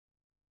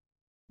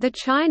The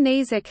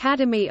Chinese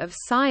Academy of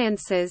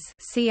Sciences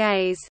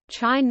 (CAs,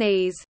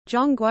 Chinese,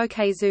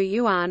 Zhongguokezhu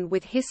Yuan),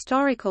 with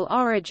historical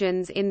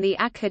origins in the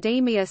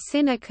Academia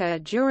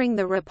Sinica during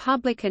the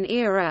Republican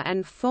era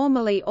and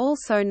formerly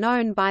also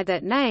known by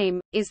that name,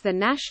 is the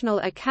National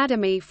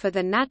Academy for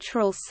the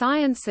Natural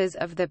Sciences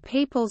of the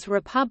People's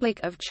Republic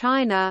of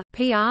China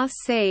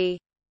 (PRC).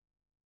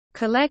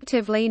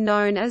 Collectively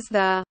known as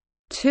the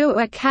Two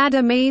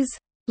Academies,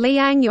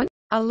 Liangyuan.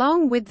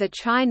 Along with the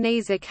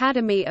Chinese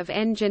Academy of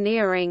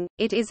Engineering,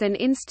 it is an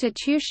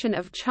institution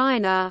of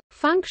China,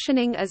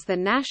 functioning as the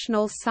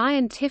national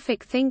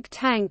scientific think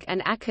tank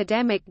and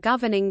academic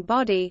governing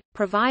body,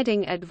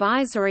 providing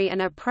advisory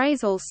and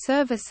appraisal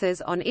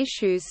services on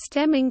issues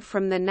stemming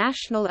from the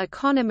national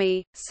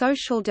economy,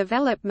 social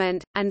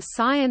development, and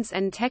science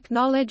and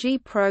technology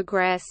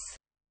progress.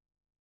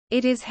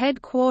 It is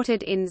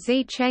headquartered in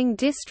Xicheng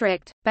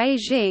District,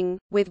 Beijing,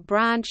 with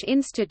branch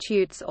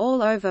institutes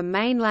all over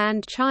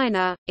mainland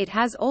China. It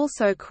has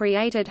also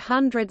created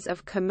hundreds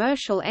of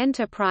commercial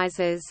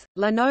enterprises,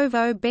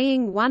 Lenovo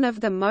being one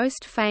of the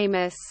most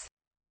famous.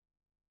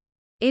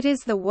 It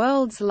is the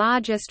world's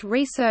largest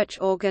research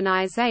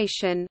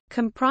organization,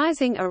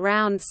 comprising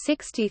around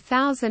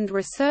 60,000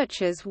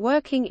 researchers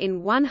working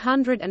in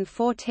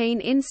 114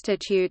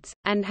 institutes,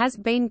 and has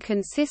been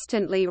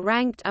consistently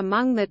ranked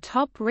among the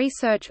top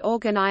research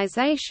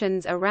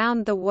organizations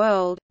around the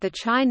world. The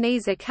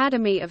Chinese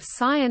Academy of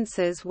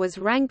Sciences was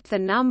ranked the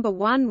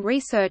 #1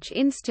 research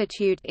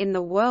institute in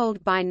the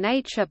world by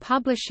Nature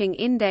Publishing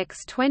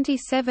Index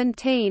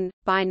 2017,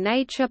 by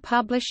Nature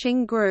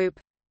Publishing Group.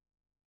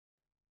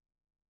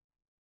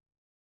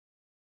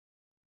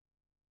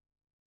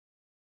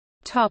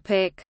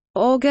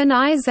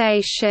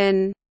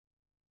 Organization.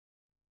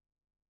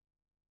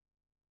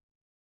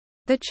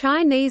 The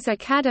Chinese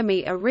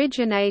Academy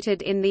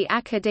originated in the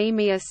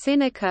Academia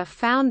Sinica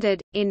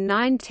founded, in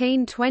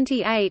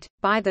 1928,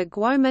 by the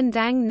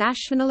Kuomintang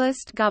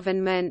nationalist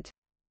government.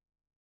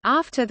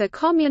 After the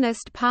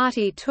Communist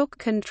Party took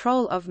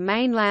control of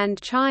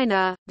mainland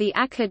China, the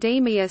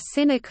Academia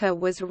Sinica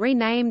was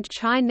renamed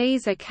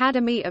Chinese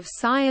Academy of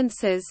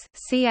Sciences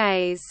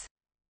 (CAs).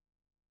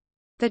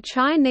 The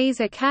Chinese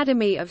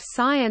Academy of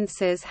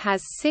Sciences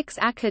has 6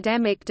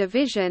 academic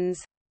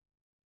divisions: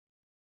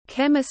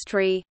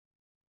 Chemistry,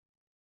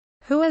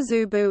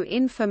 Huazubu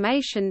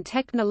Information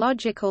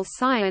Technological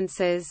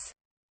Sciences,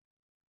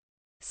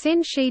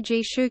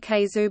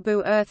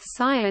 Sinshijishukezubu Earth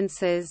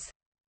Sciences,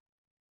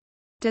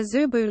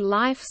 Dazubu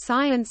Life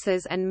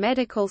Sciences and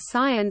Medical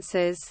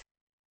Sciences,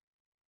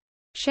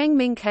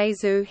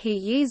 Shengmingkezu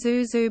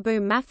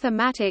Hiyizuzubu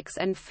Mathematics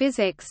and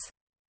Physics,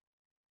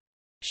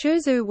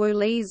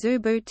 Shuzuwuli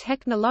Zubu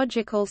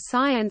Technological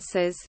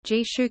Sciences.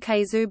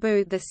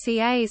 The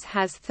CAs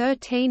has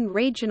 13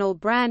 regional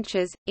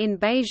branches, in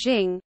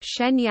Beijing,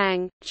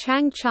 Shenyang,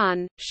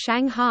 Changchun,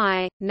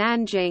 Shanghai,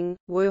 Nanjing,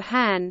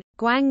 Wuhan,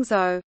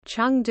 Guangzhou,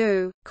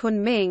 Chengdu,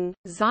 Kunming,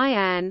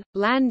 Xi'an,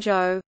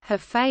 Lanzhou,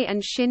 Hefei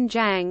and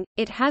Xinjiang.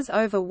 It has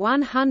over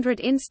 100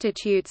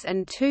 institutes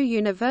and 2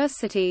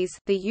 universities,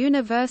 the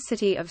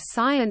University of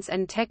Science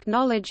and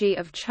Technology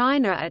of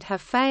China at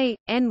Hefei,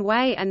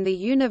 Anhui, and the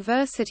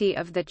University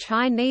of the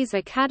Chinese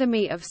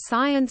Academy of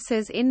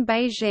Sciences in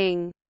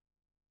Beijing.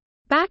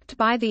 Backed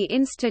by the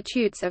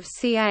Institutes of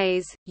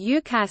CAs,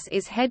 UCAS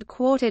is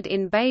headquartered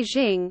in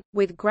Beijing,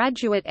 with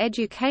graduate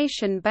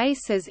education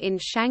bases in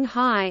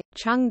Shanghai,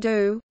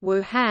 Chengdu,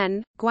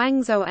 Wuhan,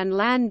 Guangzhou and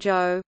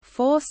Lanzhou,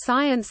 4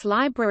 science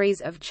libraries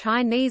of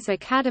Chinese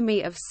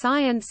Academy of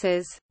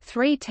Sciences,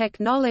 3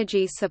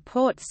 technology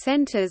support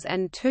centers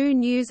and 2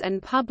 news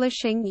and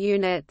publishing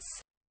units.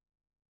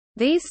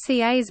 These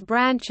CAs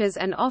branches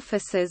and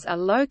offices are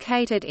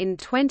located in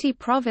 20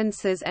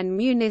 provinces and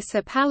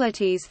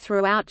municipalities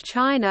throughout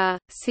China.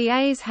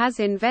 CAs has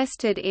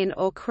invested in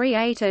or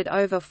created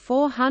over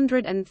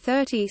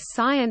 430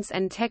 science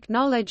and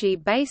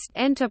technology-based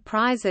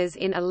enterprises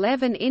in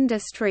 11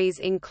 industries,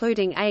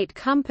 including 8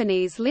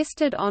 companies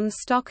listed on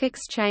stock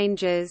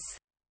exchanges.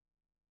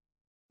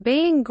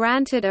 Being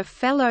granted a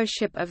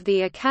fellowship of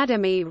the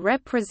Academy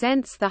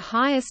represents the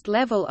highest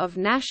level of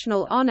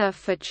national honor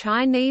for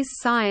Chinese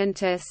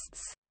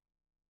scientists.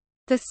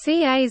 The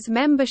CA's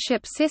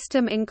membership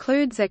system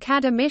includes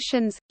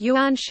academicians,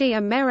 Yuanshi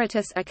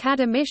Emeritus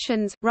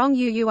Academicians,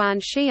 Rongyu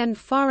Yuanshi, and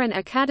foreign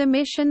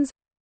academicians.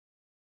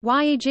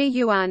 Yeji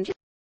Yuan.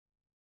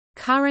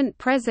 Current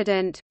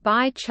president,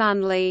 Bai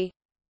Chunli.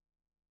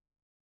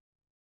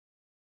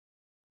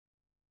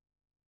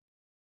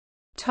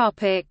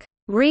 Topic: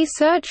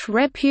 Research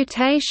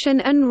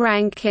reputation and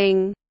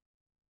ranking.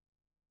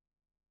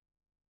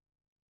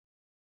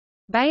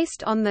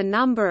 Based on the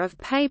number of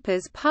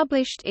papers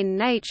published in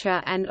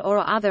Nature and/or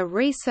other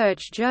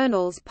research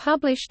journals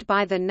published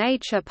by the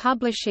Nature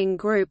Publishing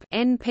Group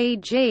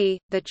 (NPG),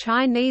 the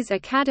Chinese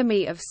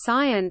Academy of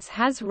Science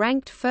has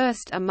ranked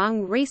first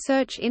among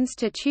research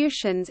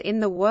institutions in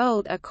the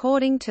world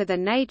according to the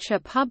Nature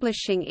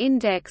Publishing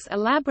Index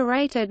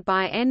elaborated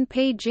by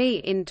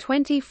NPG in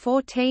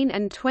 2014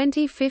 and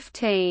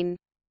 2015.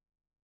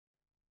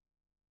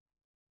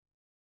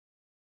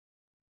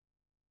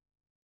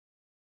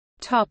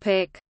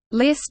 Topic: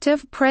 List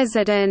of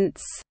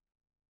presidents.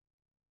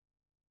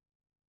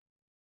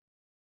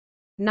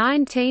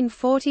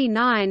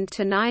 1949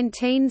 to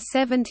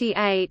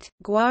 1978,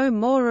 Guo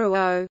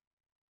Moruo.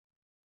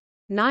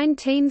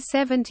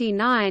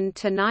 1979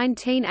 to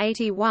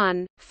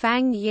 1981,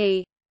 Fang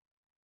Yi.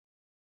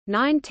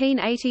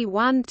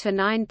 1981 to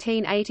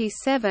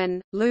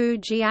 1987, Liu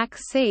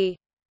Jiaxi.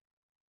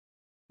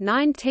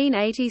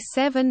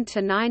 1987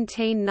 to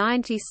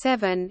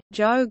 1997,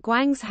 Zhou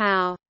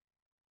Guangzhou.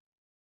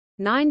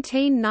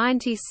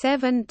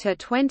 1997 to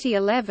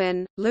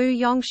 2011,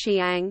 Liu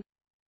Yongxiang.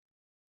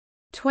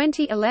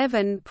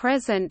 2011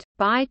 present,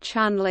 Bai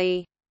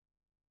Chunli.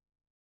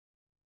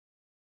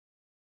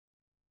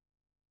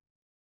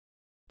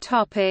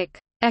 Topic: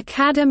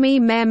 Academy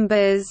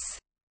members.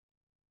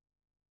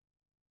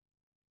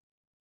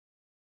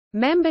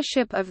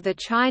 Membership of the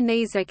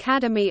Chinese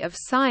Academy of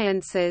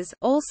Sciences,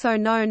 also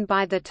known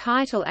by the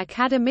title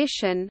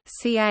Academician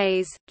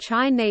 (CAs,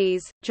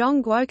 Chinese,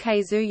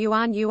 Zhongguokeizu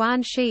Yuan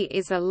Yuanshi),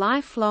 is a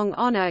lifelong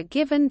honor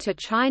given to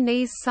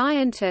Chinese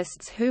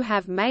scientists who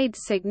have made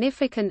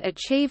significant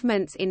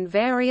achievements in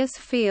various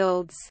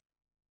fields.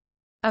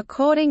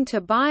 According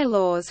to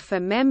bylaws for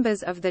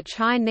members of the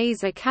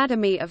Chinese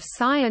Academy of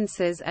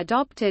Sciences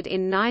adopted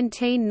in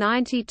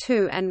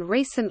 1992 and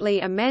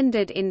recently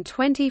amended in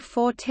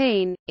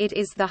 2014, it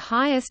is the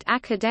highest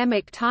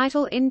academic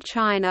title in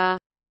China.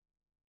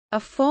 A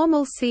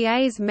formal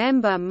CA's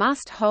member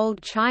must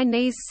hold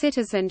Chinese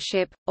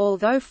citizenship,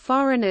 although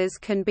foreigners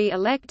can be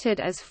elected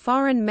as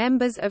foreign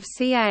members of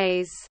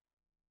CAs.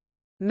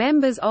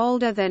 Members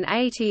older than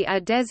 80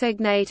 are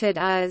designated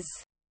as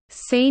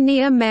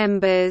senior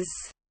members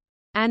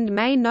and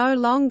may no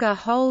longer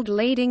hold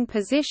leading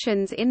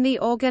positions in the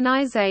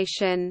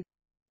organization.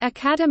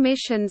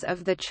 Academicians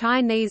of the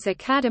Chinese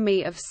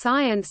Academy of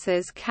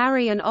Sciences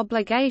carry an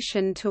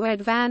obligation to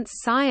advance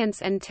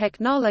science and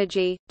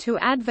technology, to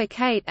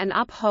advocate and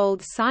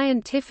uphold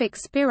scientific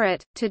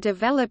spirit, to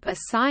develop a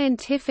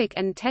scientific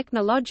and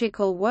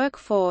technological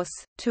workforce,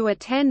 to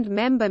attend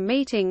member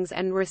meetings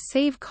and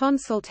receive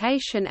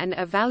consultation and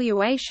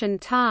evaluation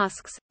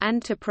tasks,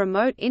 and to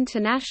promote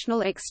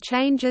international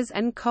exchanges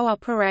and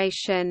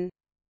cooperation.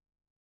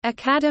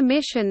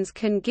 Academicians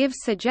can give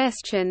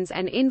suggestions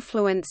and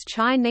influence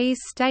Chinese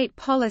state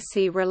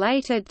policy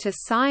related to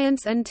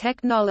science and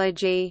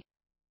technology.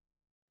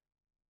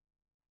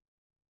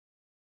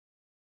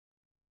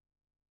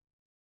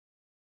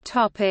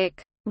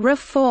 Topic: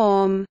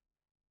 Reform.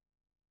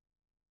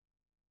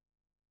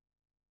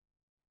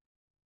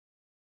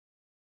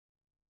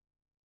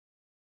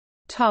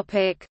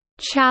 Topic: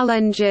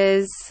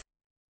 Challenges.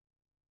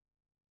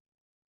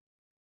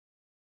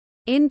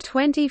 In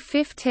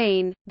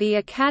 2015, the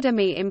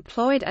Academy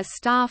employed a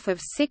staff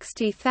of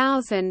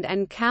 60,000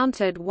 and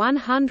counted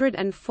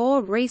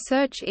 104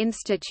 research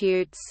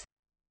institutes.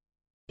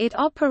 It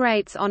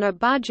operates on a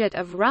budget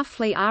of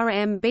roughly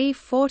RMB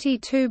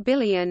 42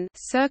 billion,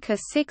 circa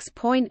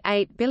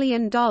 $6.8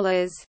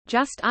 billion,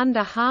 just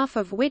under half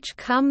of which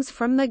comes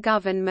from the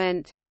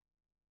government.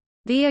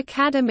 The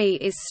Academy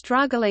is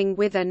struggling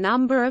with a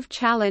number of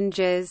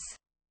challenges.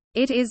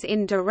 It is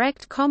in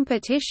direct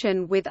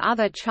competition with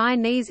other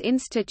Chinese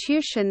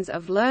institutions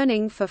of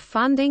learning for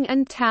funding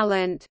and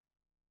talent.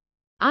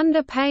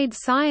 Underpaid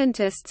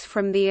scientists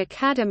from the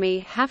Academy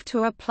have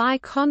to apply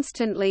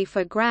constantly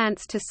for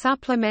grants to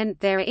supplement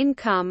their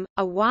income,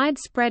 a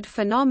widespread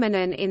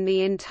phenomenon in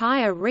the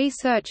entire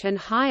research and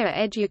higher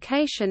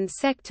education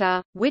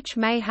sector, which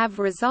may have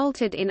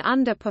resulted in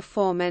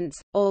underperformance.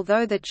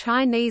 Although the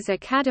Chinese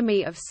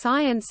Academy of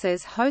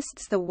Sciences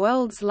hosts the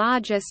world's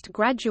largest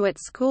graduate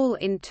school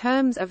in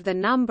terms of the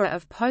number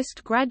of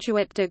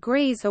postgraduate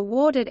degrees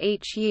awarded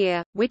each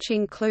year, which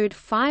include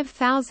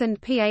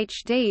 5,000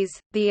 PhDs,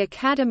 the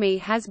Academy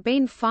has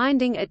been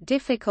finding it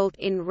difficult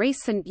in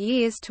recent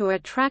years to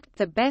attract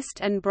the best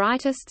and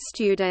brightest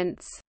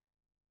students.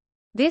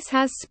 This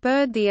has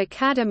spurred the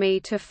Academy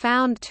to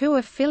found two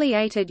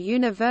affiliated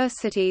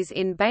universities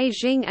in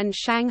Beijing and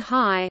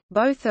Shanghai,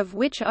 both of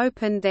which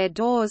opened their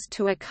doors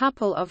to a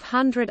couple of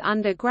hundred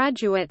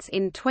undergraduates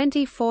in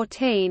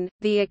 2014.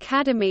 The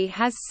Academy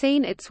has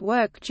seen its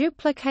work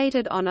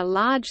duplicated on a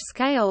large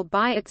scale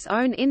by its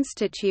own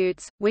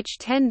institutes, which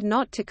tend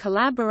not to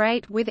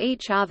collaborate with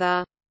each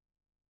other.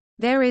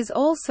 There is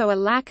also a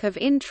lack of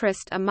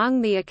interest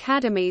among the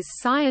Academy's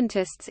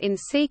scientists in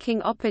seeking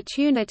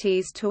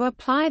opportunities to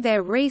apply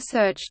their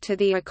research to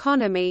the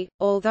economy.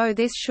 Although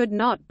this should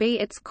not be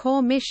its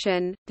core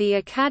mission, the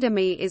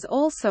Academy is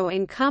also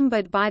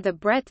encumbered by the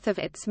breadth of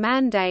its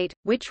mandate,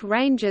 which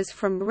ranges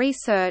from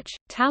research,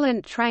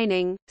 talent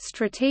training,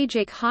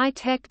 strategic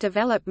high-tech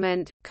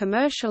development,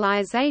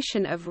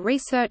 commercialization of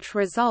research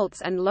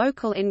results and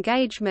local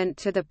engagement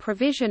to the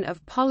provision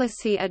of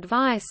policy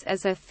advice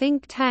as a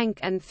think tank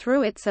and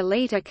through its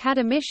elite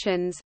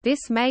academicians.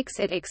 This makes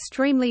it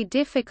extremely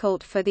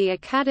difficult for the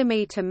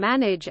Academy to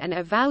manage and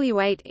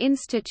evaluate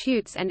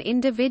institutes and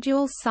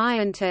individual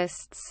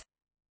scientists.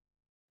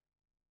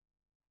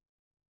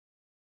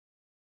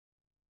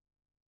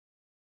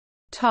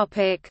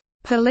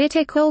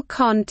 Political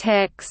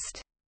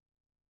context.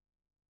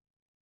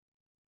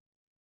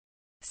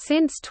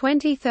 Since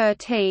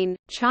 2013,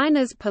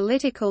 China's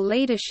political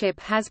leadership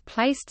has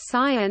placed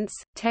science,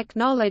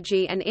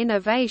 technology and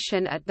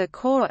innovation at the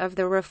core of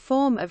the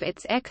reform of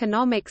its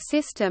economic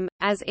system,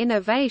 as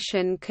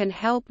innovation can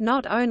help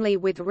not only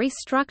with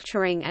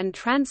restructuring and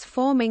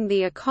transforming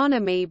the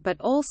economy but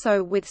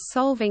also with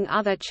solving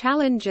other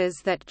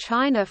challenges that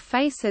China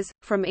faces,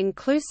 from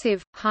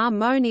inclusive,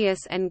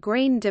 harmonious and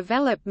green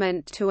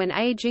development to an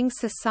aging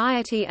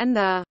society and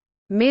the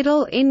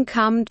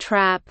middle-income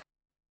trap.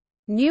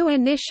 New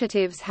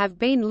initiatives have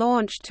been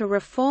launched to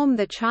reform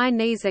the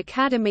Chinese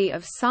Academy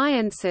of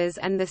Sciences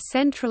and the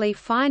centrally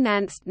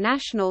financed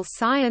national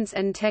science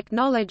and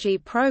technology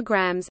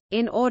programs,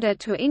 in order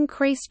to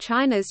increase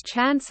China's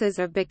chances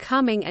of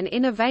becoming an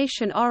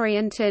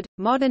innovation-oriented,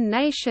 modern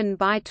nation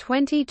by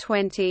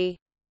 2020.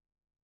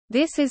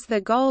 This is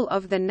the goal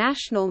of the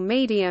National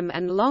Medium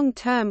and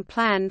Long-Term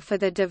Plan for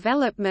the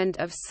Development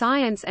of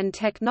Science and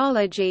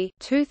Technology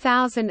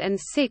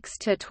 2006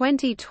 to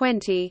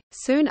 2020.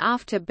 Soon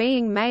after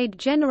being made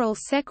General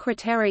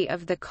Secretary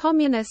of the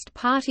Communist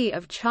Party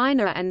of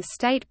China and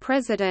State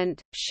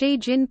President, Xi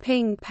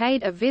Jinping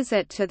paid a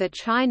visit to the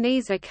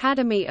Chinese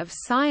Academy of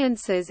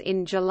Sciences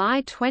in July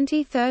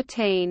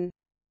 2013.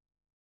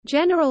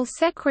 General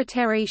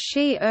Secretary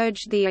Xi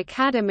urged the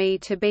Academy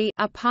to be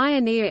a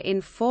pioneer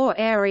in 4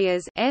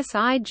 areas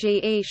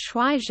SIGE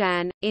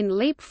Shuizhan, in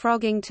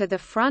leapfrogging to the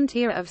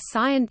frontier of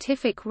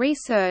scientific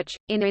research,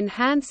 in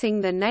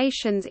enhancing the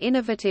nation's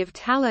innovative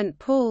talent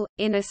pool,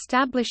 in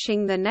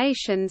establishing the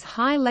nation's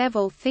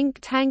high-level think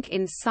tank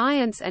in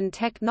science and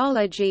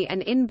technology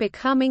and in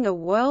becoming a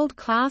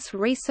world-class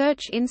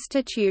research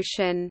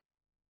institution.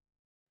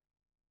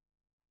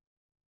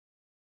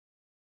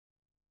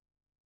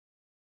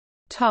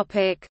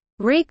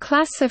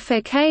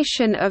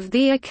 Reclassification of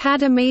the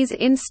Academy's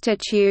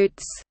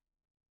institutes.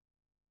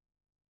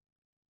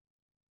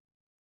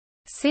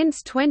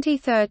 Since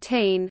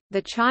 2013,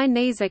 the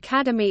Chinese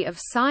Academy of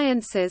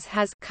Sciences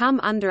has come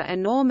under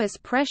enormous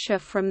pressure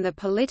from the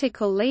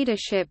political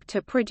leadership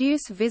to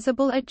produce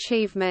visible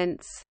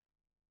achievements.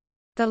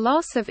 The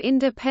loss of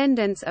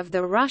independence of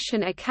the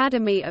Russian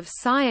Academy of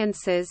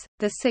Sciences,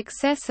 the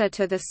successor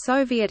to the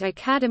Soviet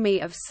Academy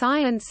of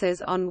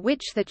Sciences on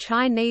which the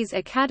Chinese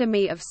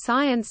Academy of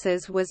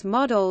Sciences was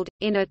modeled,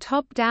 in a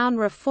top-down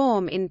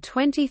reform in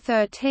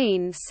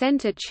 2013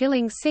 sent a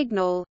chilling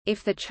signal: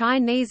 if the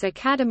Chinese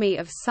Academy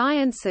of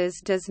Sciences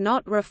does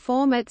not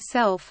reform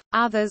itself,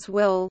 others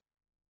will.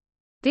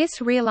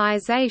 This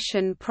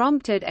realization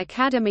prompted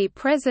Academy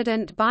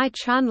President Bai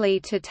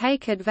Chunli to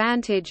take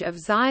advantage of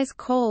Xi's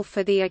call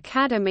for the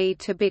Academy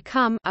to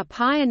become a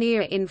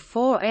pioneer in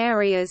 4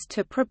 areas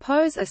to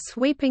propose a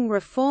sweeping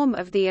reform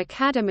of the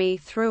Academy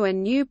through a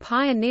new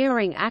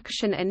pioneering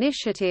action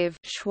initiative,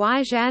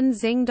 Shuizhan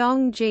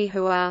Xingdong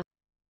Jihua.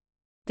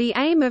 The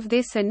aim of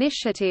this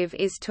initiative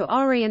is to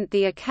orient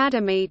the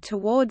Academy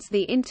towards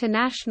the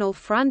international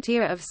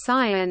frontier of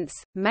science,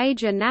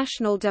 major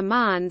national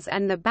demands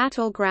and the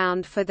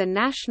battleground for the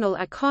national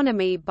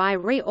economy by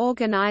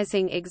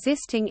reorganizing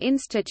existing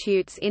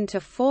institutes into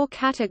 4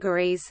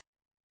 categories: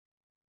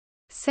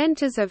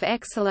 Centers of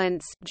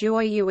Excellence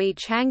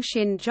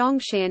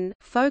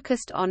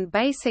focused on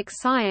basic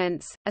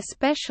science,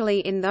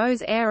 especially in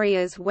those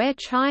areas where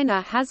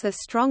China has a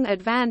strong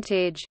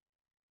advantage.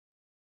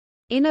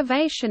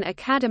 Innovation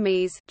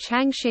Academies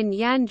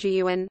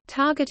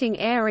targeting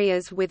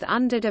areas with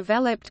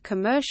underdeveloped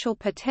commercial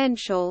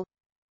potential.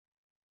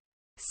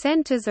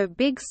 Centers of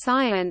Big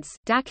Science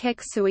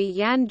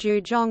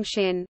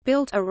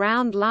built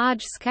around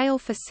large-scale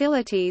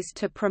facilities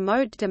to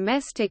promote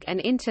domestic and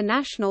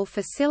international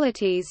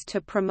facilities to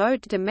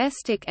promote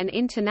domestic and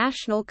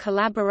international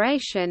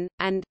collaboration,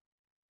 and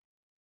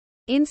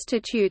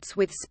institutes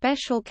with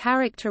special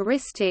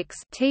characteristics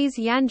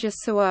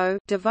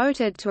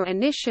devoted to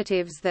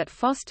initiatives that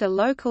foster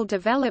local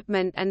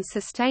development and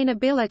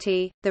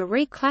sustainability. The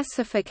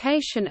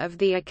reclassification of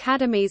the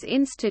Academy's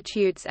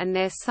institutes and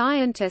their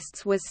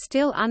scientists was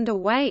still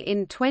underway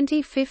in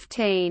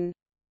 2015.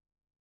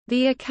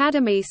 The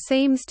Academy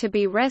seems to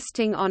be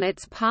resting on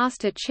its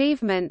past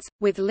achievements,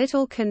 with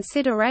little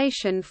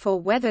consideration for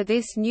whether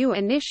this new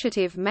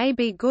initiative may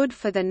be good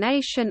for the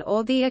nation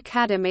or the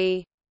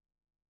Academy.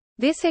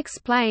 This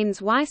explains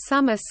why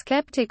some are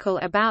skeptical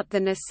about the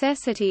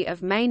necessity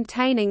of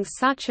maintaining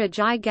such a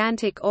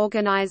gigantic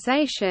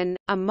organization,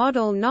 a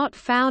model not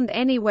found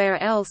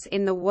anywhere else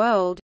in the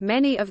world.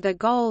 Many of the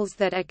goals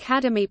that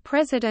Academy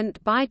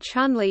President Bai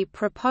Chunli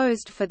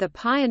proposed for the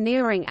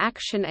Pioneering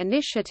Action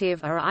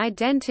Initiative are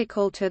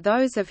identical to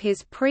those of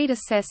his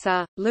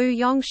predecessor, Liu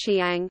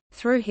Yongxiang,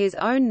 through his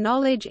own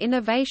Knowledge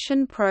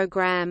Innovation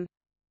Program.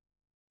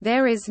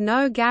 There is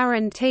no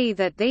guarantee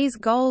that these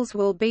goals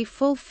will be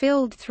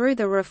fulfilled through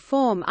the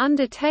reform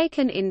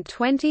undertaken in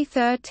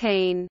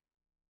 2013.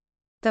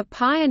 The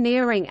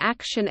Pioneering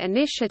Action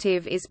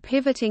Initiative is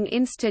pivoting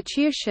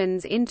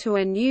institutions into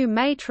a new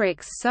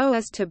matrix so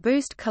as to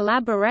boost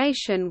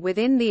collaboration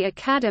within the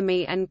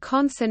Academy and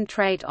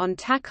concentrate on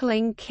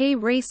tackling key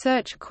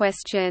research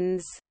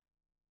questions.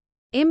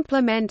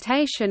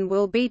 Implementation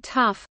will be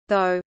tough,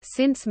 though,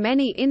 since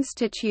many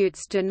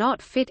institutes do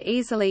not fit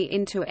easily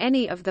into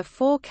any of the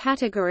 4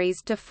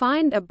 categories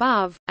defined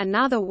above.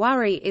 Another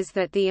worry is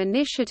that the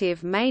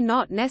initiative may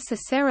not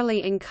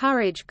necessarily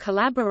encourage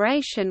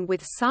collaboration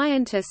with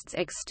scientists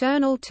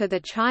external to the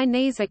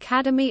Chinese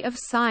Academy of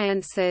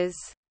Sciences.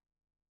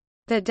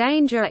 The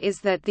danger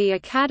is that the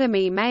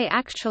Academy may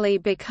actually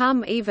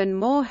become even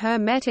more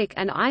hermetic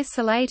and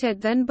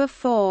isolated than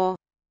before.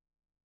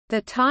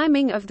 The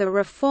timing of the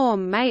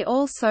reform may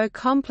also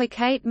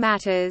complicate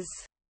matters.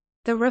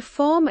 The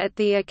reform at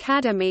the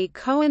Academy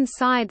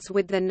coincides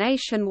with the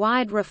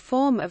nationwide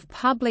reform of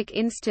public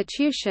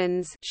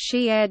institutions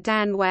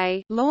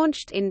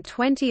launched in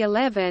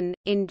 2011.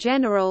 In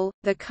general,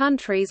 the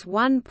country's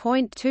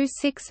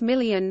 1.26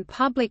 million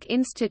public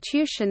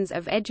institutions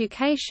of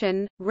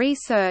education,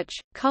 research,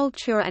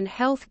 culture and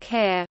health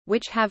care,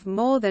 which have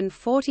more than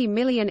 40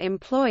 million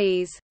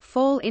employees,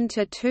 fall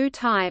into 2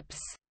 types.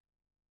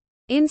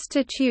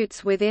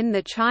 Institutes within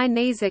the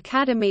Chinese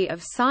Academy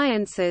of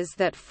Sciences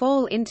that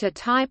fall into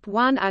Type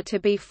 1 are to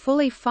be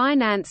fully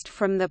financed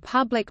from the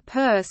public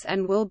purse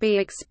and will be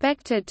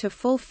expected to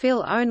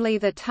fulfill only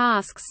the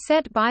tasks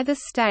set by the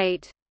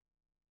state.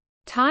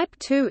 Type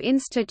 2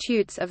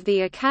 institutes of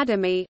the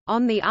Academy,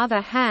 on the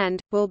other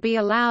hand, will be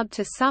allowed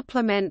to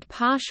supplement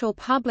partial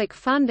public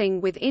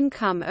funding with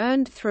income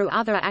earned through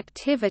other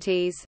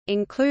activities,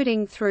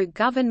 including through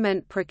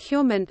government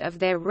procurement of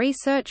their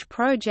research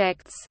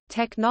projects,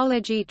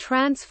 technology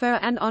transfer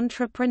and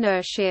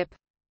entrepreneurship.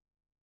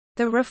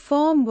 The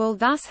reform will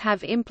thus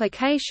have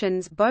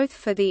implications both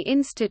for the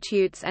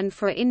institutes and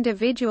for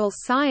individual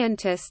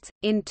scientists,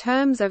 in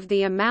terms of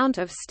the amount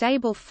of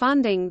stable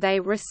funding they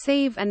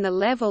receive and the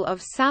level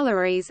of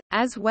salaries,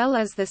 as well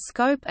as the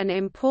scope and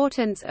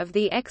importance of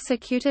the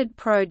executed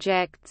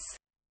projects.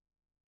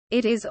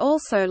 It is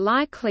also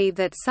likely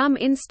that some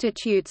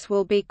institutes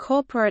will be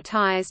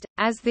corporatized,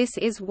 as this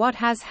is what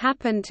has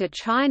happened to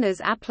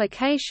China's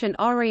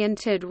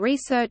application-oriented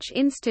research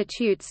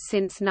institutes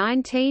since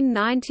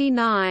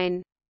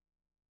 1999.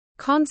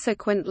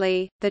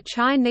 Consequently, the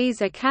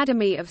Chinese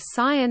Academy of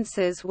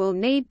Sciences will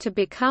need to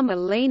become a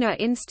leaner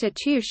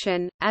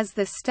institution, as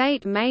the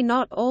state may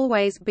not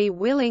always be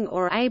willing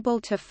or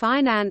able to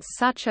finance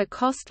such a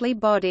costly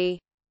body.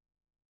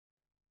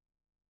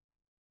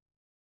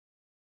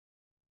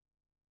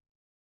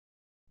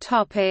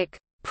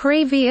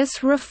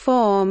 Previous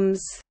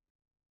reforms.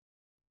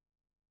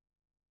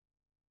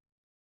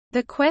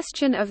 The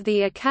question of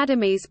the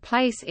Academy's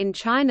place in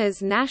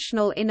China's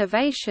national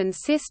innovation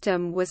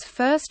system was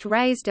first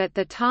raised at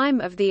the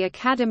time of the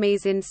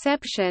Academy's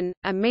inception,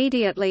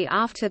 immediately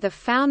after the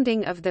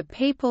founding of the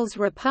People's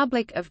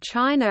Republic of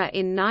China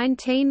in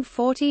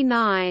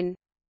 1949.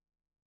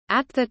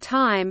 At the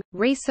time,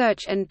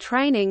 research and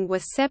training were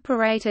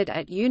separated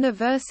at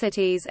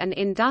universities and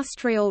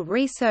industrial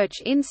research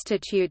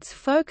institutes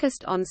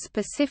focused on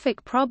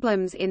specific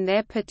problems in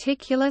their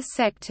particular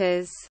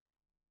sectors.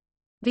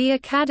 The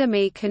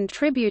Academy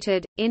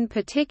contributed, in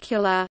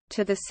particular,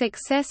 to the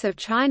success of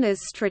China's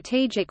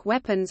strategic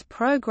weapons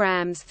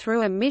programs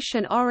through a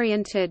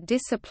mission-oriented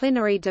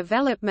disciplinary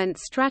development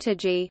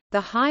strategy. The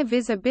high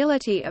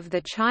visibility of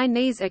the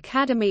Chinese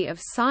Academy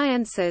of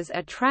Sciences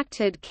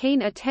attracted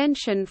keen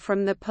attention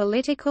from the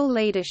political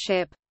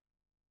leadership.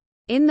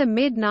 In the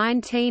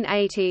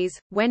mid-1980s,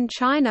 when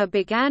China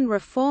began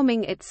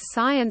reforming its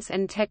science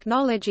and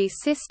technology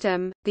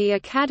system, the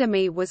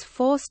Academy was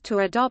forced to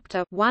adopt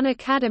a one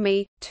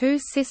academy, two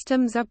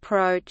systems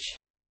approach.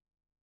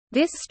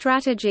 This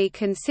strategy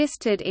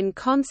consisted in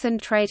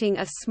concentrating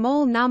a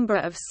small number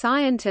of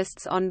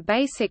scientists on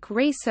basic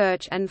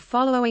research and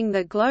following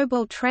the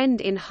global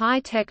trend in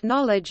high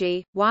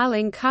technology, while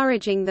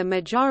encouraging the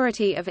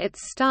majority of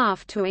its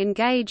staff to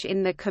engage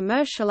in the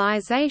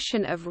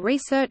commercialization of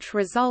research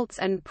results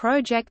and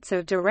projects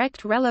of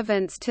direct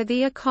relevance to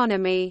the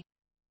economy.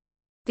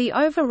 The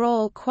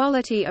overall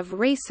quality of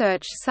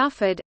research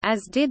suffered,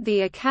 as did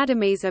the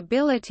Academy's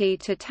ability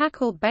to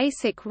tackle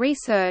basic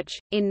research.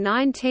 In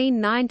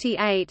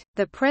 1998,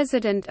 the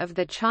president of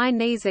the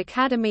Chinese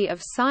Academy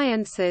of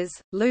Sciences,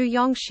 Liu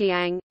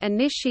Yongxiang,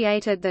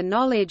 initiated the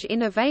Knowledge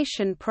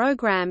Innovation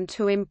Program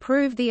to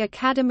improve the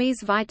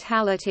Academy's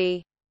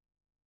vitality.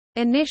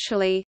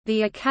 Initially,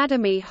 the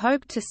Academy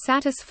hoped to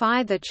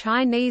satisfy the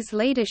Chinese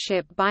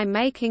leadership by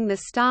making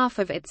the staff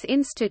of its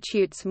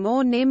institutes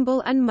more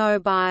nimble and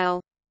mobile.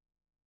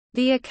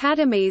 The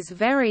Academy's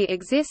very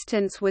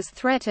existence was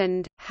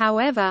threatened,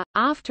 however,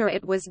 after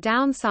it was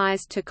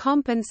downsized to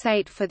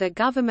compensate for the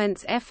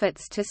government's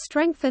efforts to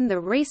strengthen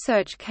the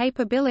research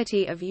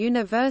capability of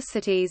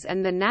universities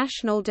and the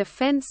national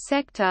defense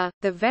sector,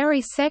 the very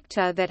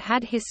sector that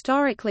had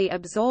historically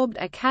absorbed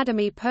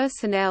Academy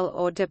personnel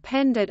or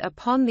depended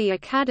upon the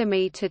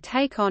Academy to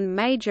take on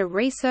major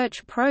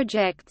research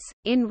projects.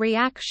 In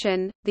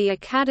reaction, the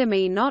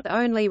Academy not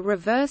only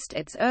reversed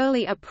its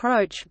early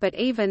approach but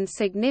even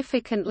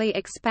significantly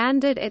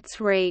expanded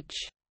its reach.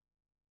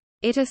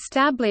 It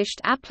established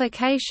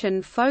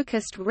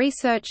application-focused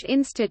research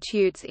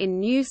institutes in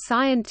new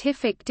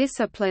scientific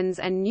disciplines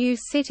and new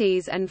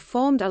cities and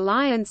formed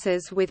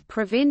alliances with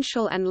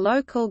provincial and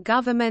local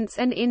governments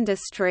and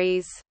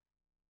industries.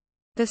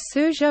 The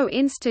Suzhou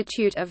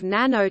Institute of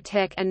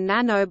Nanotech and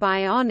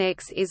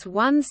Nanobionics is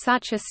one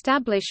such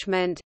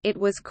establishment. It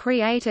was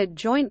created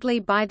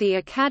jointly by the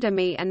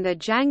Academy and the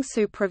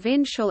Jiangsu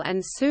provincial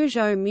and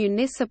Suzhou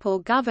municipal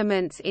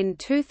governments in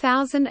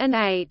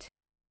 2008.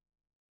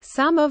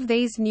 Some of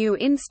these new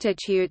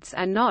institutes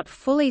are not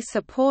fully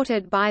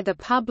supported by the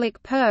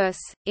public purse.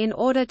 In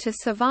order to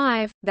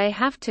survive, they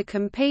have to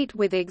compete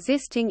with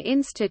existing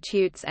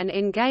institutes and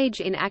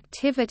engage in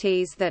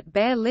activities that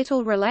bear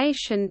little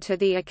relation to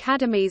the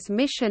Academy's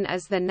mission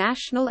as the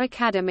National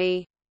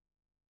Academy.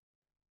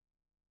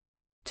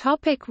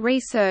 Topic: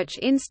 Research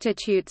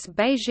institutes.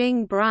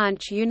 Beijing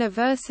Branch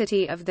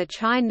University of the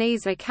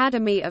Chinese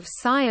Academy of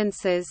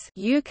Sciences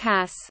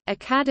 (UCAS),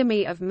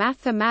 Academy of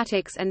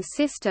Mathematics and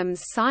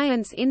Systems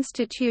Science,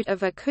 Institute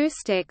of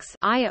Acoustics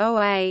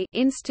 (IOA),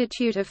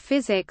 Institute of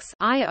Physics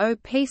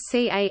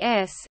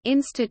 (IOPCAS),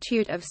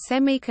 Institute of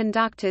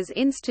Semiconductors,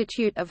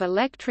 Institute of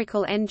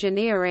Electrical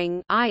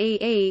Engineering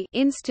 (IEE),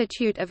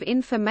 Institute of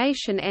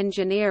Information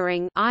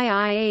Engineering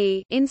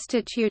 (IIE),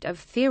 Institute of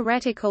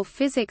Theoretical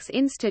Physics,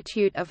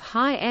 Institute of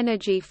High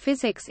Energy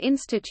Physics,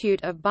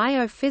 Institute of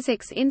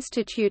Biophysics,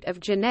 Institute of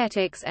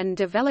Genetics and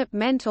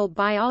Developmental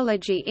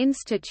Biology,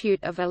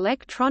 Institute of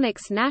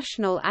Electronics,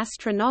 National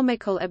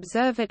Astronomical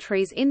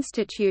Observatories,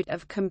 Institute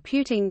of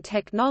Computing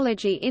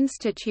Technology,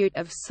 Institute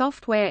of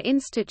Software,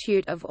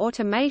 Institute of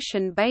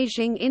Automation,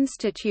 Beijing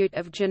Institute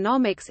of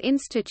Genomics,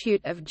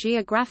 Institute of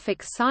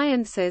Geographic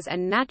Sciences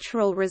and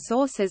Natural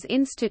Resources,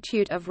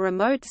 Institute of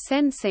Remote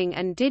Sensing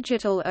and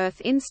Digital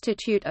Earth,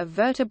 Institute of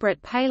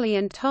Vertebrate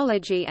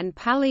Paleontology and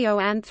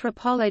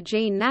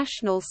Paleoanthropology,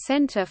 National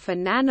Center for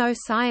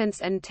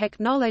Nanoscience and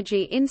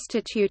Technology,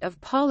 Institute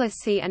of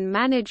Policy and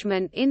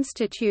Management,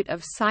 Institute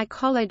of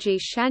Psychology,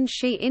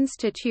 Shanxi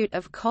Institute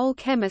of Coal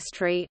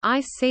Chemistry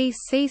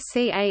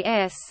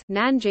 (ICCCAS),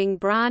 Nanjing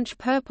Branch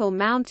Purple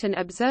Mountain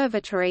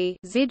Observatory,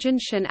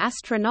 Zijinshan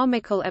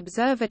Astronomical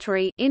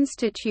Observatory,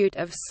 Institute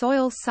of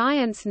Soil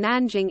Science,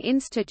 Nanjing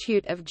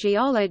Institute of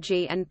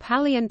Geology and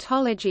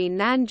Paleontology,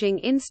 Nanjing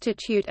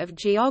Institute of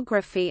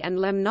Geography and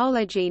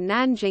Limnology,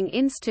 Nanjing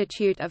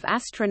Institute of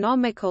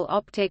Astronomical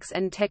Optics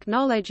and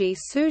Technology,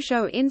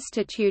 Suzhou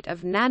Institute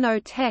of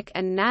Nanotech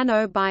and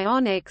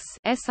Nanobionics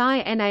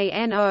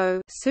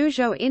 (SINANO),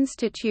 Suzhou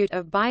Institute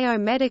of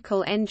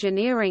Biomedical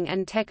Engineering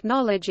and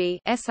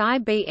Technology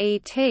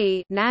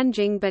 (SIBET),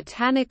 Nanjing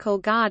Botanical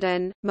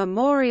Garden,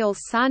 Memorial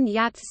Sun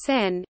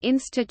Yat-sen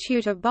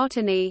Institute of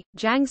Botany,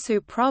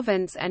 Jiangsu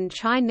Province and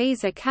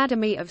Chinese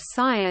Academy of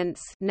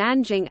Science,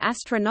 Nanjing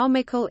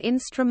Astronomical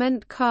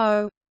Instrument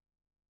Co.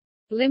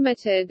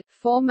 Limited,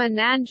 former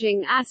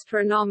Nanjing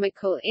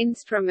Astronomical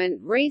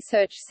Instrument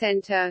Research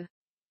Center,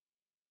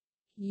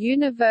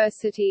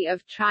 University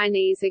of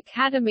Chinese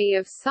Academy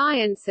of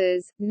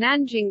Sciences,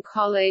 Nanjing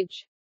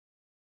College,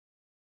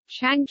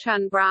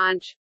 Changchun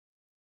Branch,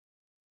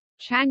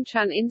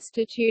 Changchun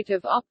Institute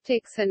of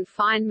Optics and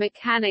Fine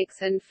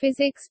Mechanics and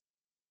Physics,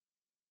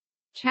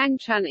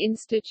 Changchun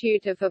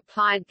Institute of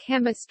Applied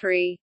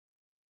Chemistry,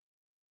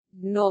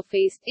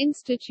 Northeast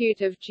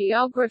Institute of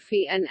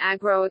Geography and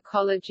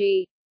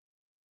Agroecology,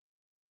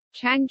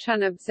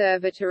 Changchun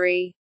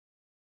Observatory,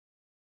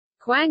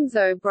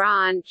 Guangzhou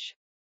Branch,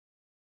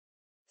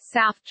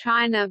 South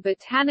China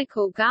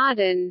Botanical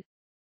Garden,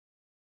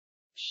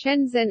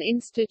 Shenzhen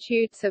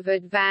Institutes of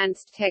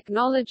Advanced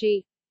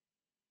Technology,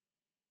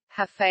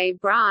 Hefei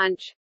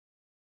Branch,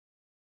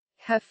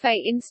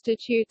 Hefei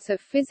Institutes of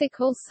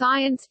Physical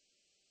Science,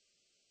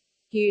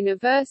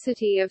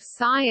 University of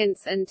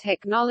Science and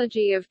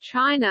Technology of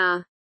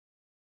China,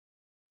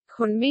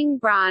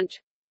 Kunming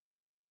Branch,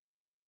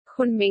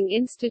 Kunming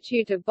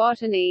Institute of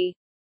Botany,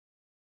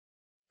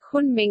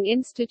 Kunming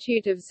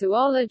Institute of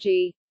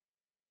Zoology,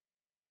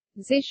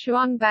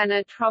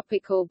 Zhishuangbana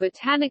Tropical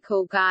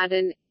Botanical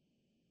Garden,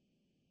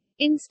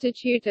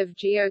 Institute of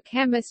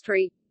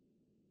Geochemistry,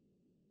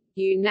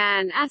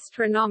 Yunnan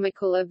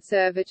Astronomical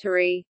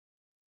Observatory,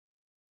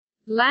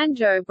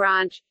 Lanzhou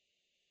Branch,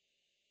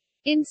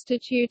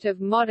 Institute of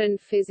Modern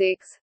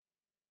Physics,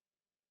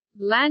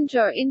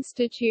 Lanzhou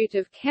Institute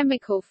of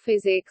Chemical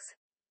Physics,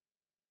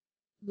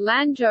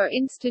 Lanzhou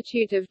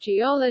Institute of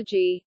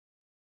Geology,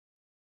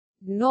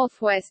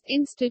 Northwest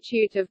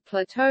Institute of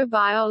Plateau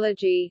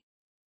Biology,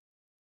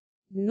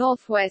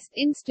 Northwest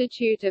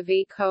Institute of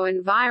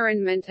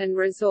Eco-Environment and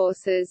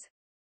Resources,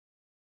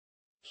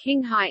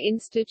 Qinghai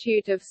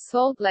Institute of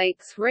Salt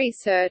Lakes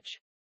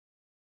Research,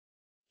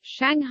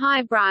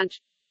 Shanghai Branch,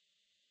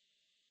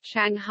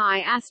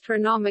 Shanghai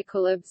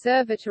Astronomical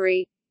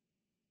Observatory,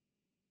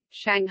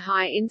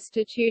 Shanghai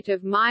Institute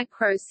of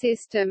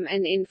Microsystem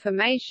and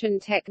Information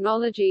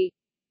Technology,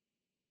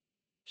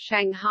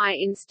 Shanghai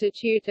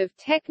Institute of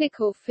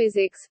Technical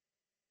Physics,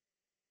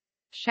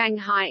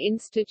 Shanghai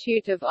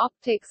Institute of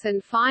Optics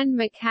and Fine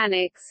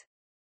Mechanics,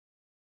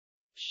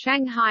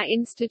 Shanghai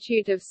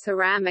Institute of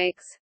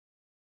Ceramics,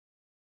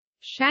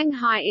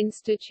 Shanghai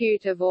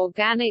Institute of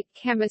Organic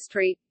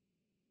Chemistry,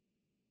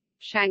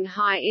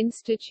 Shanghai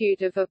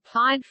Institute of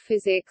Applied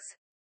Physics,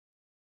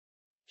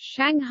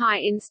 Shanghai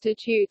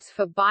Institutes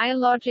for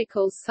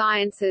Biological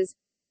Sciences,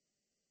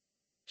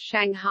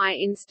 Shanghai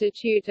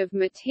Institute of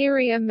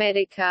Materia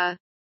Medica,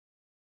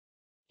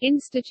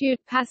 Institut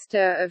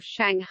Pasteur of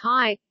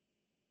Shanghai,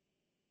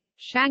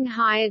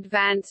 Shanghai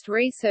Advanced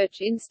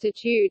Research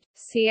Institute,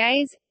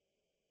 CAS,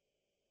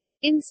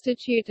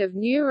 Institute of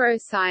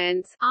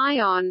Neuroscience,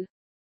 ION,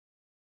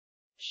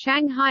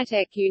 Shanghai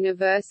Tech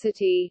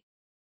University,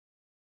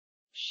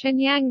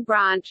 Shenyang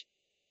Branch,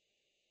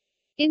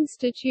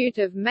 Institute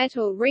of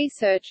Metal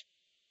Research,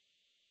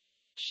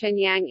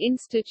 Shenyang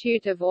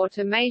Institute of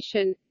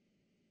Automation,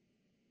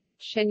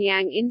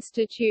 Shenyang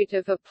Institute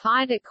of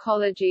Applied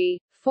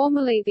Ecology,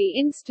 formerly the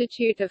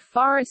Institute of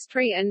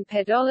Forestry and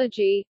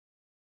Pedology,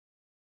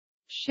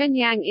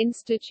 Shenyang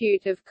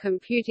Institute of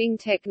Computing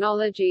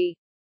Technology,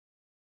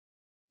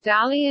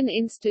 Dalian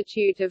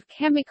Institute of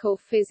Chemical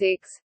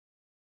Physics,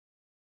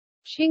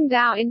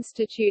 Qingdao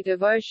Institute of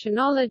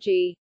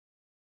Oceanology,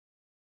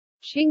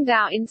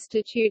 Qingdao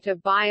Institute of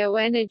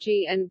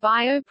Bioenergy and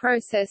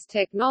Bioprocess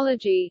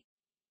Technology,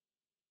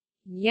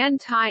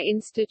 Yantai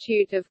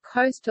Institute of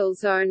Coastal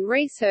Zone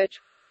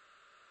Research,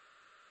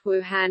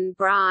 Wuhan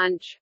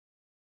Branch,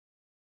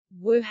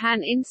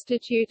 Wuhan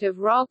Institute of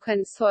Rock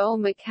and Soil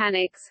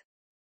Mechanics,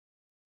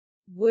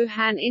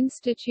 Wuhan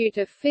Institute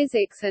of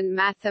Physics and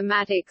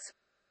Mathematics,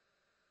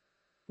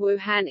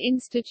 Wuhan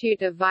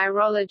Institute of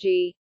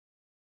Virology,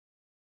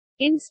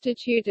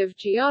 Institute of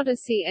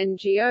Geodesy and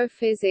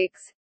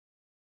Geophysics,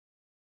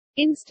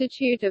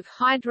 Institute of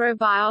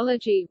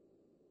Hydrobiology,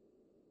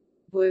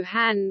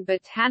 Wuhan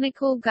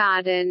Botanical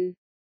Garden.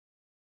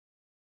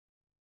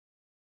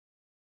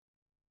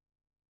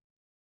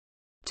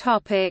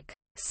 Topic: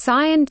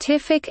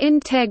 Scientific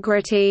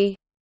integrity.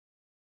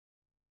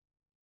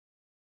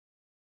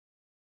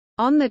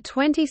 On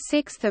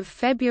 26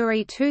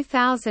 February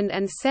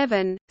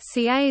 2007,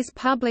 CAS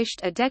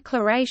published a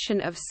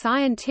declaration of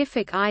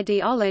scientific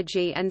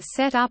ideology and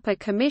set up a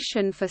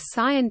commission for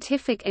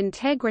scientific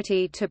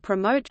integrity to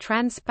promote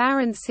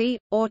transparency,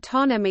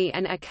 autonomy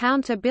and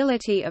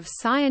accountability of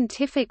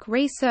scientific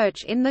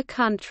research in the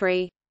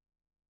country.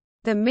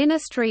 The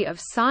Ministry of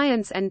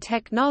Science and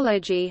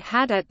Technology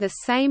had at the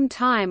same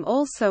time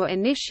also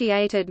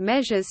initiated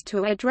measures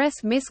to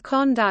address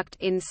misconduct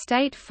in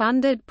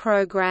state-funded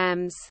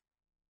programs.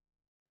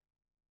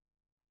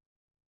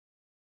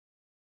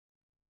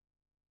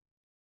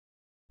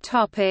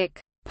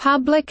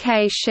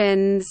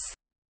 Publications.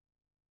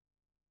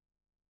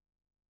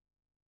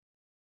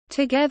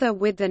 Together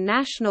with the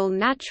National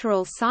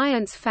Natural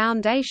Science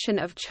Foundation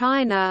of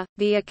China,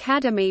 the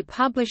Academy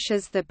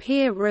publishes the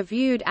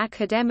peer-reviewed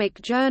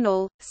academic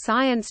journal,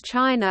 Science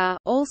China,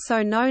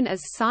 also known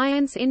as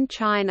Science in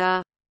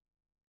China.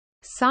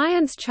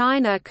 Science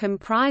China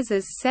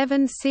comprises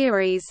 7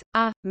 series,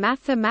 A,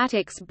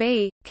 Mathematics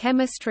B,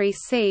 Chemistry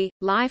C,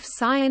 Life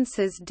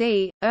Sciences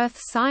D, Earth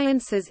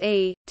Sciences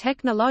E,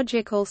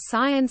 Technological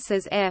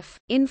Sciences F,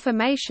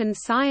 Information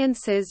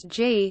Sciences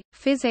G,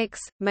 Physics,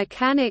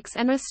 Mechanics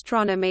and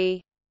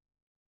Astronomy.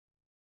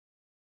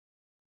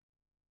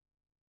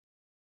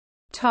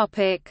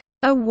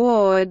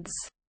 Awards.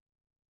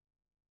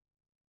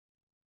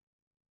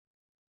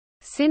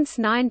 Since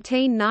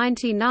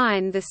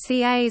 1999 the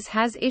CAS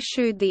has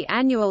issued the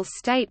annual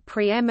State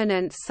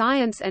Preeminent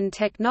Science and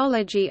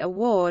Technology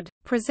Award,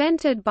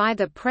 presented by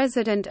the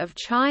President of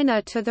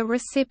China to the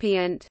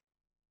recipient.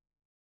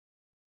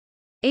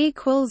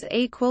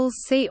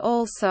 See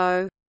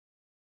also